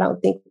Akashic. I don't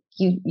think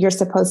you're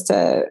supposed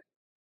to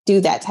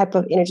do that type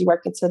of energy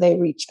work until they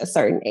reach a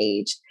certain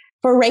age.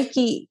 For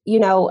Reiki, you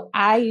know,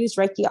 I use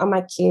Reiki on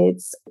my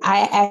kids.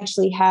 I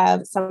actually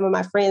have some of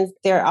my friends,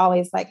 they're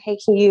always like, hey,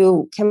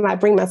 can I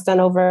bring my son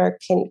over?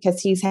 Because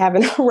he's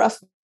having a rough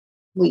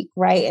week,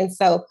 right? And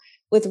so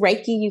with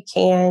Reiki, you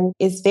can.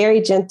 It's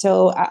very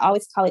gentle. I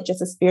always call it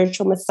just a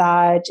spiritual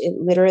massage. It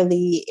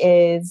literally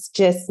is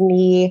just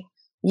me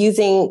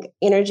using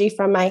energy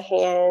from my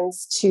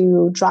hands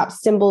to drop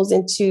symbols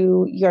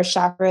into your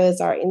chakras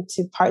or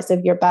into parts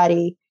of your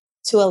body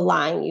to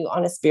align you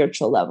on a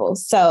spiritual level.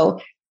 So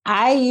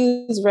I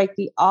use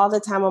Reiki all the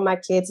time on my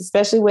kids,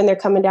 especially when they're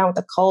coming down with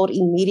a cold.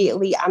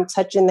 Immediately, I'm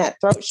touching that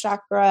throat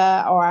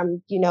chakra, or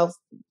I'm, you know,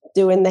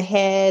 doing the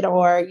head,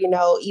 or, you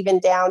know, even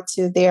down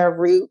to their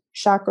root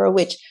chakra,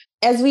 which,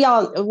 as we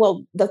all,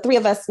 well, the three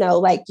of us know,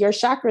 like your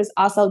chakras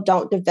also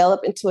don't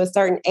develop into a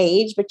certain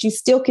age, but you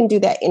still can do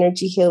that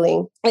energy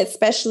healing,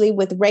 especially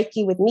with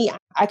Reiki. With me,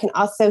 I can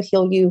also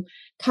heal you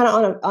kind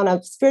of on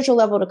a spiritual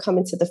level to come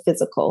into the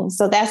physical.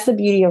 So that's the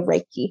beauty of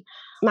Reiki.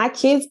 My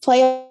kids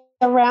play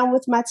around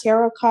with my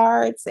tarot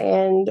cards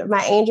and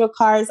my angel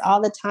cards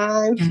all the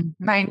time.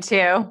 Mine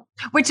too,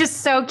 which is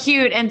so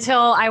cute until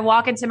I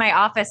walk into my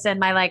office and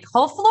my like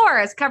whole floor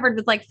is covered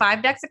with like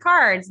 5 decks of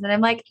cards. And then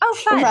I'm like, oh,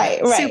 fun.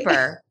 Right.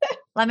 Super.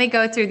 Let me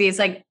go through these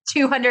like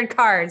 200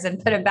 cards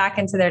and put it back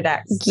into their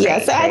decks. Yeah.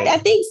 So I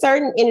think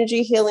certain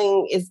energy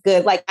healing is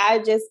good. Like I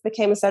just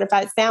became a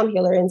certified sound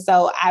healer. And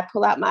so I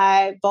pull out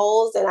my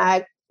bowls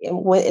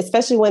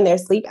especially when they're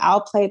asleep, I'll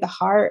play the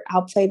heart,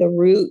 I'll play the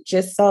root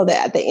just so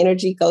that the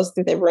energy goes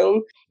through the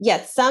room.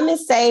 Yes, some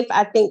is safe.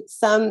 I think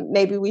some,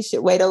 maybe we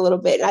should wait a little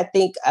bit. I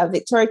think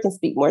Victoria can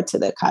speak more to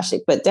the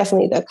Akashic, but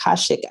definitely the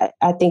Akashic,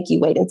 I think you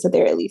wait until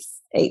they're at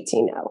least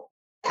 18.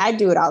 I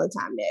do it all the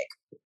time, Nick.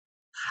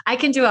 I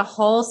can do a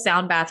whole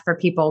sound bath for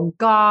people,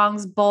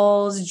 gongs,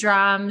 bowls,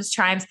 drums,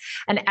 chimes,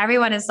 and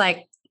everyone is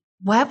like,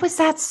 what was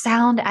that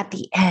sound at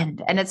the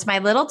end? And it's my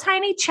little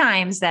tiny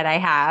chimes that I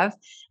have,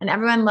 and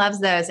everyone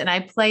loves those. And I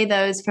play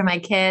those for my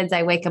kids.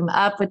 I wake them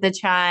up with the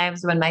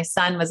chimes. When my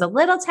son was a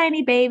little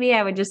tiny baby,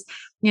 I would just,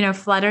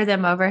 flutter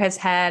them over his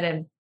head.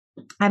 And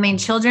I mean,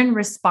 children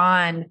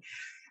respond,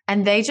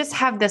 and they just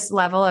have this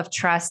level of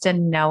trust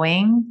and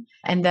knowing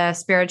in the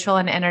spiritual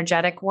and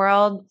energetic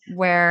world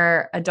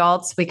where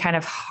adults, we kind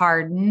of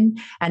harden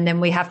and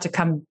then we have to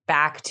come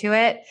back to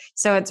it.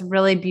 So it's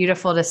really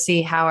beautiful to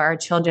see how our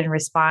children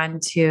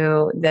respond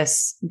to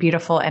this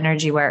beautiful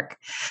energy work.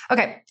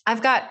 Okay.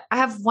 I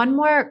have one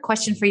more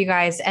question for you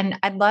guys. And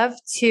I'd love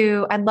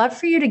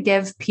for you to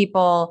give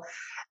people,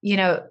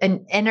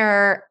 an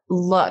inner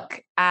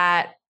look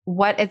at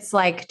what it's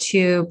like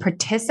to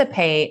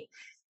participate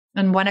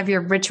in one of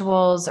your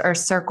rituals or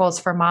circles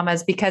for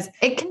mamas, because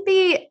it can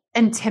be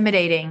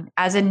intimidating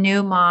as a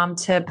new mom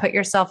to put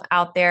yourself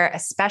out there,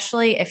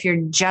 especially if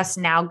you're just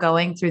now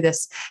going through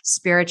this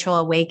spiritual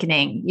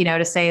awakening,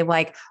 to say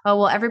like, oh,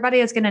 well, everybody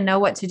is going to know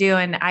what to do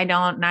and I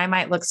don't, and I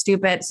might look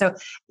stupid. So,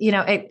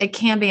 it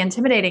can be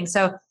intimidating.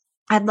 So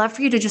I'd love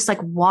for you to just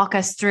like walk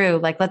us through,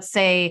 like, let's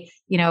say,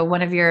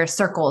 one of your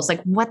circles,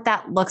 like what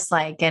that looks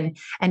like. And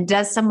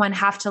does someone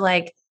have to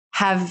like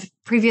have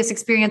previous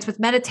experience with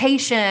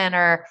meditation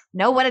or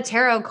know what a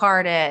tarot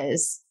card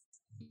is?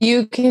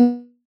 You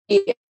can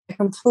be a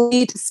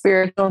complete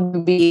spiritual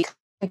newbie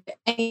in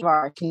any of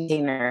our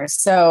containers.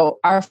 So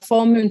our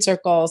full moon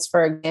circles,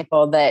 for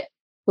example, that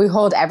we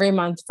hold every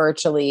month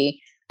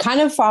virtually,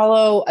 kind of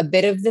follow a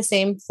bit of the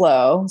same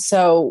flow.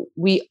 So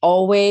we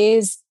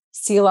always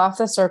seal off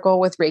the circle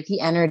with Reiki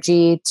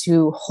energy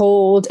to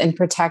hold and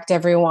protect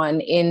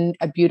everyone in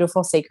a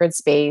beautiful sacred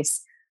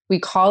space. We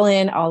call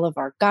in all of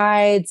our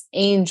guides,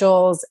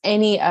 angels,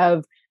 any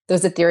of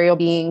those ethereal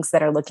beings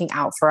that are looking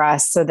out for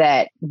us so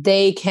that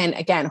they can,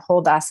 again,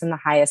 hold us in the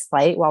highest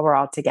light while we're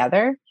all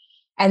together.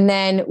 And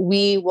then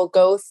we will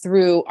go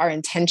through our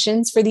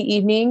intentions for the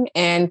evening.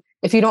 And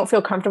if you don't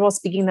feel comfortable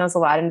speaking those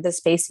aloud into the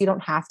space, you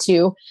don't have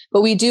to.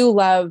 But we do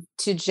love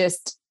to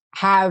just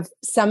have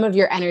some of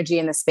your energy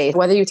in the space,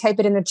 whether you type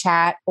it in the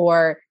chat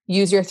or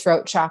use your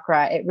throat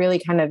chakra. It really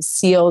kind of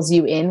seals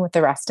you in with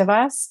the rest of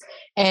us.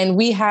 And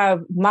we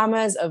have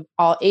mamas of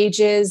all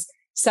ages,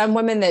 some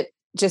women that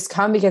just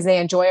come because they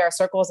enjoy our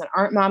circles and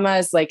aren't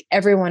mamas. Like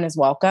everyone is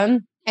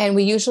welcome. And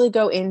we usually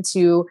go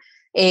into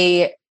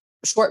a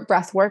short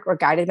breath work or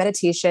guided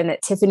meditation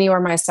that Tiffany or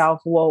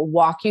myself will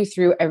walk you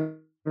through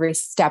every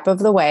step of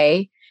the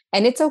way.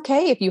 And it's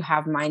okay if you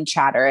have mind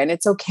chatter, and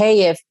it's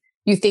okay if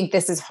you think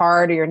this is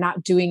hard or you're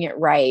not doing it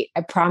right.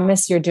 I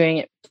promise you're doing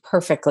it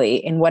perfectly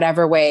in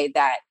whatever way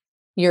that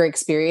you're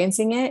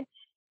experiencing it.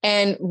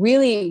 And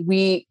really,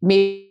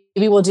 maybe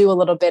we'll do a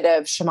little bit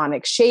of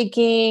shamanic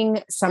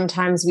shaking.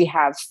 Sometimes we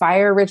have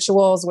fire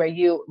rituals where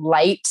you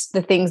light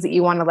the things that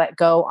you want to let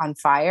go on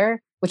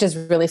fire, which is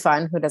really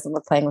fun. Who doesn't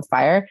love playing with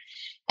fire?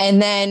 And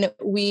then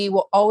we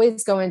will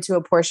always go into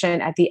a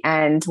portion at the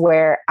end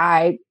where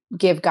I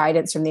give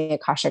guidance from the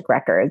Akashic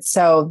Records.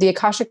 So the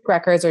Akashic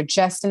Records are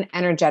just an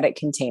energetic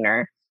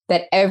container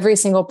that every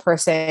single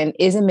person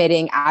is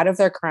emitting out of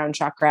their crown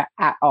chakra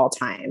at all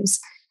times.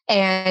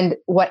 And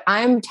what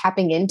I'm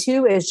tapping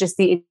into is just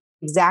the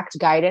exact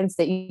guidance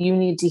that you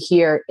need to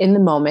hear in the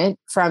moment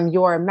from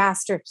your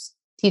masters,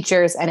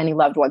 teachers, and any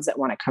loved ones that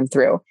want to come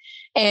through.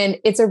 And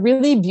it's a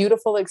really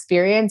beautiful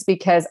experience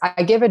because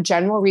I give a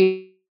general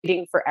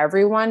reading for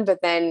everyone, but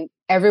then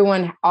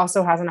everyone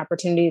also has an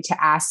opportunity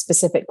to ask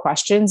specific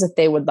questions if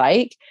they would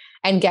like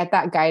and get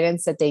that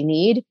guidance that they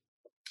need.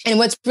 And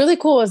what's really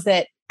cool is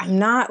that I'm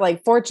not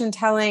like fortune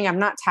telling. I'm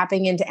not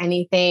tapping into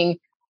anything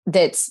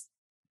that's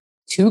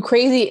too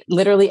crazy.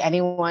 Literally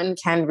anyone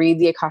can read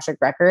the Akashic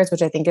Records,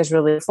 which I think is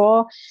really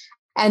cool.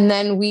 And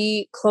then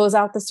we close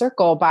out the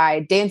circle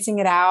by dancing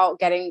it out,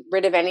 getting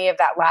rid of any of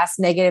that last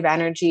negative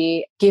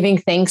energy, giving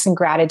thanks and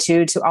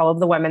gratitude to all of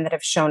the women that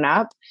have shown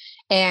up.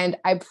 And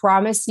I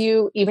promise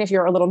you, even if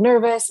you're a little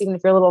nervous, even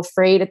if you're a little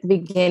afraid at the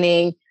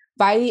beginning,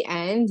 by the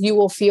end, you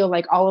will feel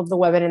like all of the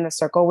women in the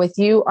circle with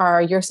you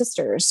are your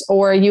sisters,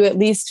 or you at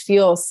least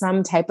feel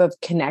some type of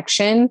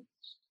connection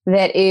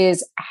that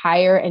is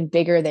higher and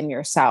bigger than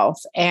yourself.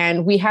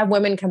 And we have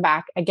women come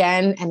back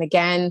again and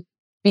again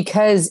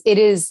because it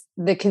is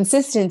the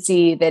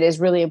consistency that is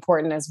really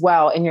important as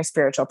well in your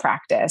spiritual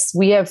practice.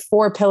 We have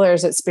 4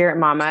 pillars at Spirit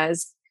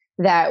Mamas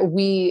that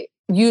we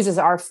use as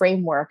our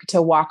framework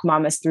to walk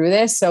mamas through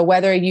this. So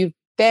whether you've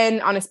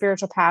been on a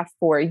spiritual path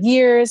for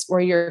years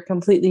or you're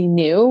completely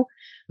new,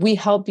 we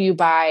help you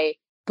by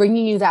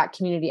bringing you that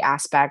community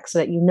aspect so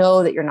that you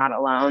know that you're not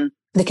alone.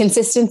 The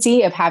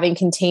consistency of having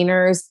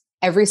containers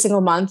every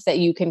single month that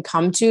you can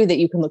come to, that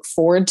you can look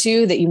forward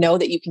to, that you know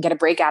that you can get a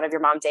break out of your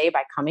mom day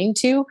by coming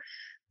to.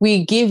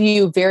 We give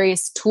you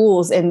various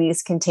tools in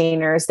these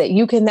containers that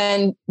you can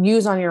then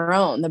use on your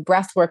own. The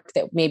breath work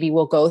that maybe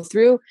we'll go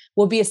through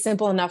will be a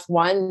simple enough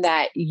one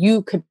that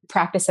you could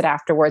practice it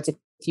afterwards if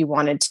you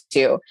wanted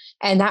to.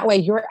 And that way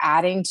you're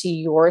adding to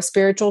your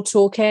spiritual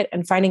toolkit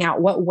and finding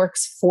out what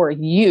works for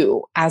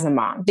you as a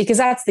mom, because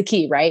that's the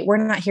key, right? We're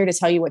not here to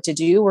tell you what to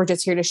do. We're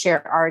just here to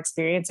share our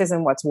experiences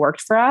and what's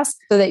worked for us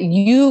so that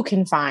you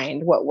can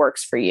find what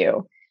works for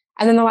you.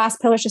 And then the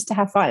last pillar is just to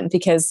have fun,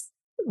 because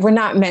we're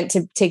not meant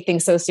to take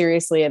things so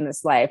seriously in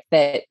this life.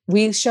 That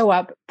we show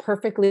up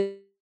perfectly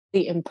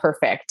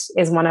imperfect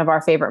is one of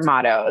our favorite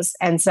mottos.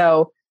 And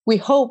so we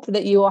hope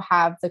that you will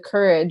have the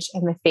courage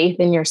and the faith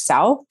in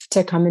yourself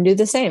to come and do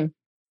the same.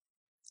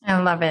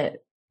 I love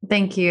it.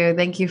 Thank you.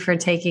 Thank you for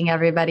taking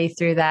everybody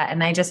through that.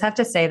 And I just have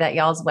to say that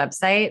y'all's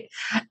website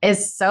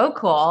is so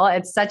cool.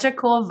 It's such a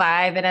cool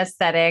vibe and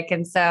aesthetic.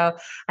 And so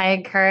I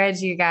encourage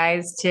you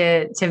guys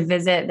to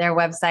visit their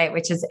website,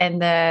 which is in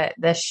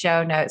the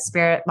show notes,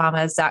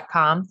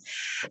 spiritmamas.com.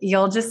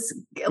 You'll just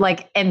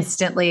like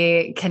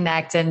instantly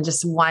connect and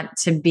just want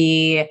to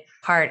be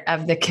part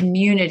of the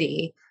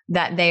community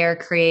that they are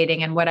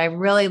creating. And what I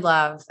really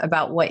love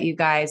about what you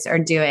guys are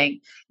doing,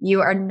 you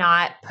are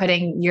not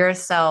putting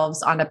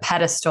yourselves on a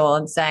pedestal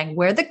and saying,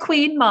 we're the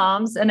queen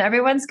moms and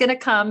everyone's going to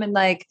come and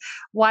like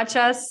watch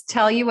us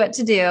tell you what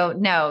to do.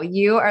 No,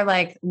 you are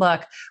like,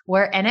 look,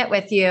 we're in it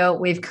with you.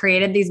 We've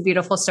created these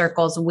beautiful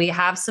circles. We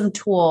have some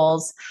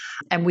tools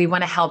and we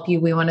want to help you.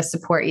 We want to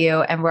support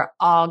you. And we're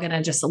all going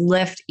to just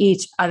lift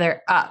each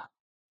other up.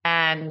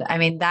 And I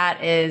mean,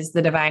 that is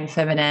the divine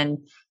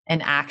feminine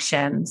in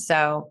action.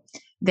 So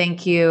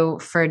thank you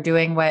for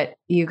doing what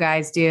you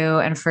guys do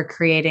and for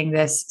creating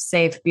this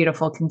safe,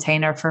 beautiful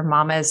container for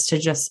mamas to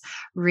just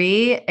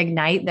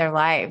reignite their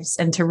lives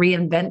and to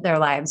reinvent their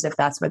lives if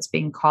that's what's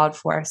being called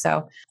for.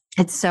 So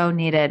it's so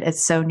needed.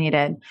 It's so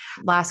needed.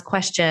 Last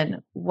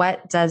question.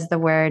 What does the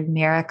word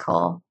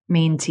miracle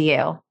mean to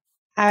you?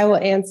 I will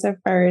answer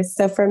first.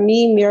 So for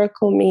me,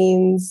 miracle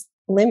means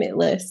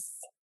limitless.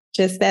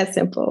 Just that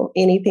simple.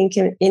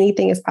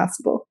 Anything is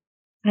possible.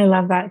 I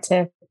love that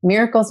too.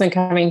 Miracle's been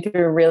coming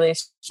through really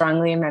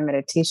strongly in my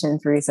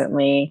meditations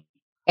recently.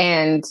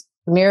 And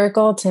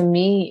miracle to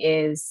me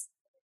is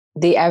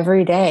the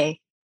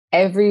everyday.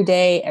 Every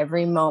day,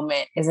 every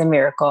moment is a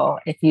miracle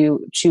if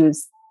you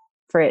choose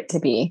for it to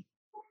be.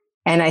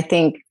 And I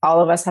think all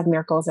of us have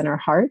miracles in our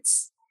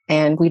hearts,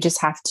 and we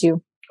just have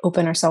to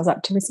open ourselves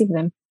up to receive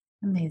them.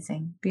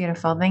 Amazing.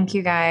 Beautiful. Thank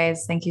you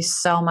guys. Thank you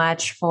so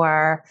much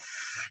for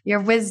your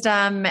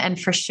wisdom and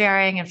for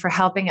sharing and for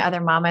helping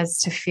other mamas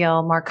to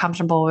feel more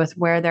comfortable with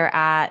where they're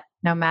at,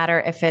 no matter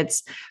if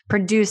it's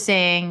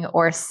producing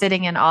or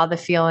sitting in all the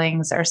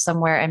feelings or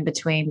somewhere in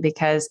between,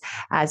 because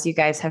as you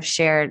guys have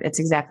shared, it's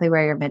exactly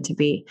where you're meant to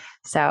be.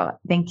 So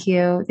thank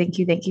you. Thank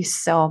you. Thank you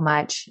so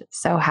much.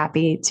 So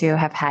happy to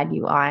have had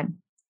you on.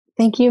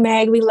 Thank you,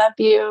 Meg. We love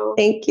you.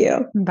 Thank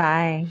you.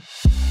 Bye.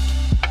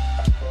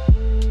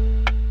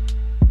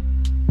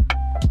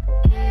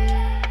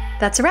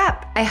 That's a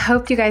wrap. I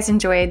hope you guys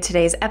enjoyed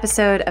today's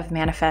episode of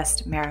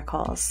Manifest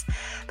Miracles.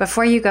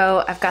 Before you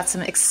go, I've got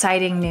some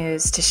exciting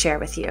news to share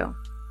with you.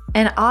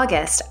 In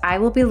August, I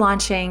will be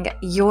launching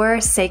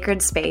your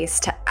sacred space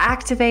to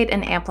activate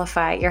and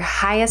amplify your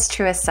highest,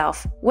 truest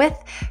self with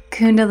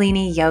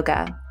Kundalini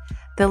Yoga.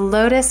 The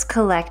Lotus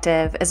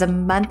Collective is a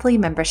monthly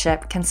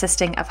membership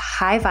consisting of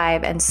high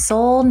vibe and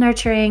soul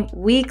nurturing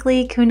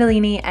weekly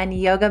Kundalini and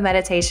yoga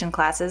meditation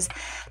classes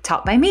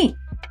taught by me.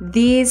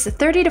 These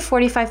 30 to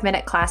 45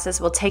 minute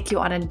classes will take you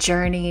on a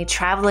journey,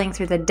 traveling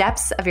through the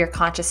depths of your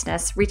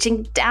consciousness,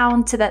 reaching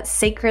down to that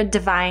sacred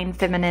divine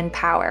feminine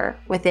power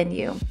within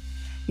you.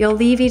 You'll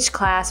leave each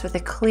class with a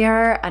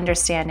clearer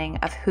understanding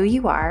of who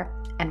you are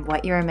and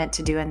what you are meant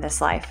to do in this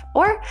life.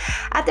 Or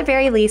at the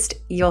very least,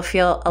 you'll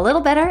feel a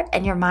little better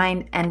in your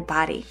mind and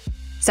body.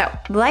 So,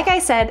 like I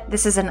said,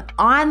 this is an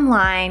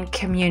online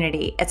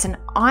community. It's an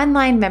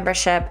online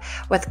membership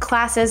with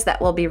classes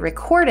that will be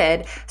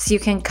recorded so you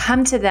can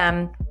come to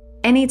them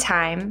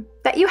anytime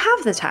that you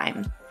have the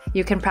time.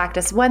 You can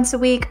practice once a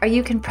week, or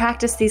you can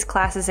practice these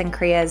classes and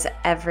kriyas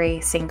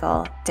every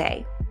single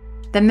day.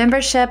 The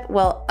membership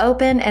will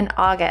open in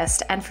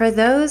August, and for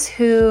those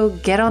who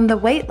get on the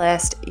wait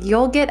list,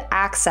 you'll get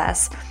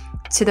access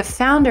to the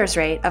founder's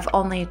rate of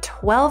only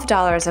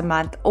 $12 a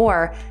month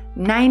or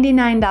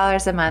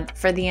 $99 a month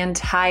for the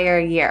entire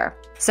year.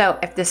 So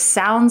if this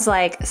sounds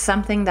like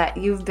something that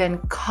you've been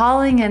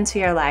calling into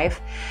your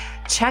life,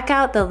 check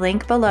out the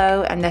link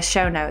below in the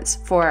show notes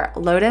for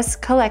Lotus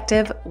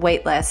Collective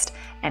waitlist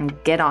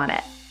and get on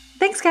it.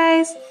 Thanks,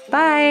 guys.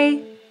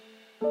 Bye.